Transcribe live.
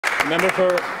Member for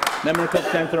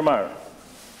Memramcook-Tantramar.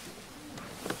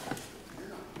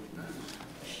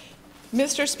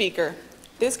 Mr. Speaker,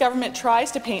 this government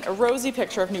tries to paint a rosy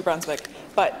picture of New Brunswick,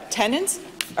 but tenants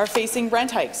are facing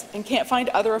rent hikes and can't find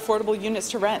other affordable units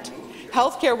to rent.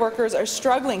 Healthcare workers are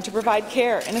struggling to provide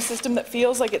care in a system that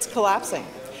feels like it's collapsing.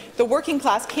 The working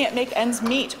class can't make ends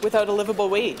meet without a livable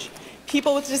wage.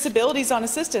 People with disabilities on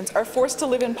assistance are forced to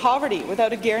live in poverty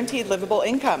without a guaranteed livable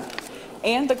income.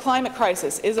 And the climate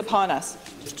crisis is upon us.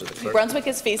 New Brunswick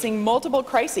is facing multiple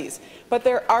crises, but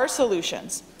there are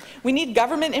solutions. We need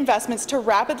government investments to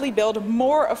rapidly build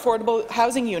more affordable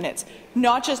housing units,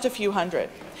 not just a few hundred.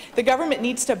 The government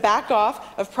needs to back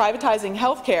off of privatizing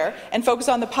health care and focus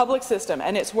on the public system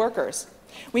and its workers.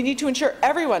 We need to ensure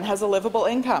everyone has a livable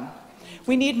income.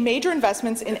 We need major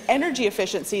investments in energy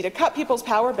efficiency to cut people's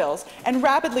power bills and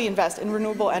rapidly invest in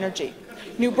renewable energy.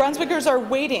 New Brunswickers are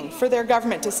waiting for their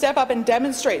government to step up and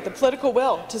demonstrate the political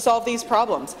will to solve these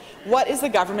problems. What is the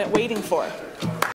government waiting for?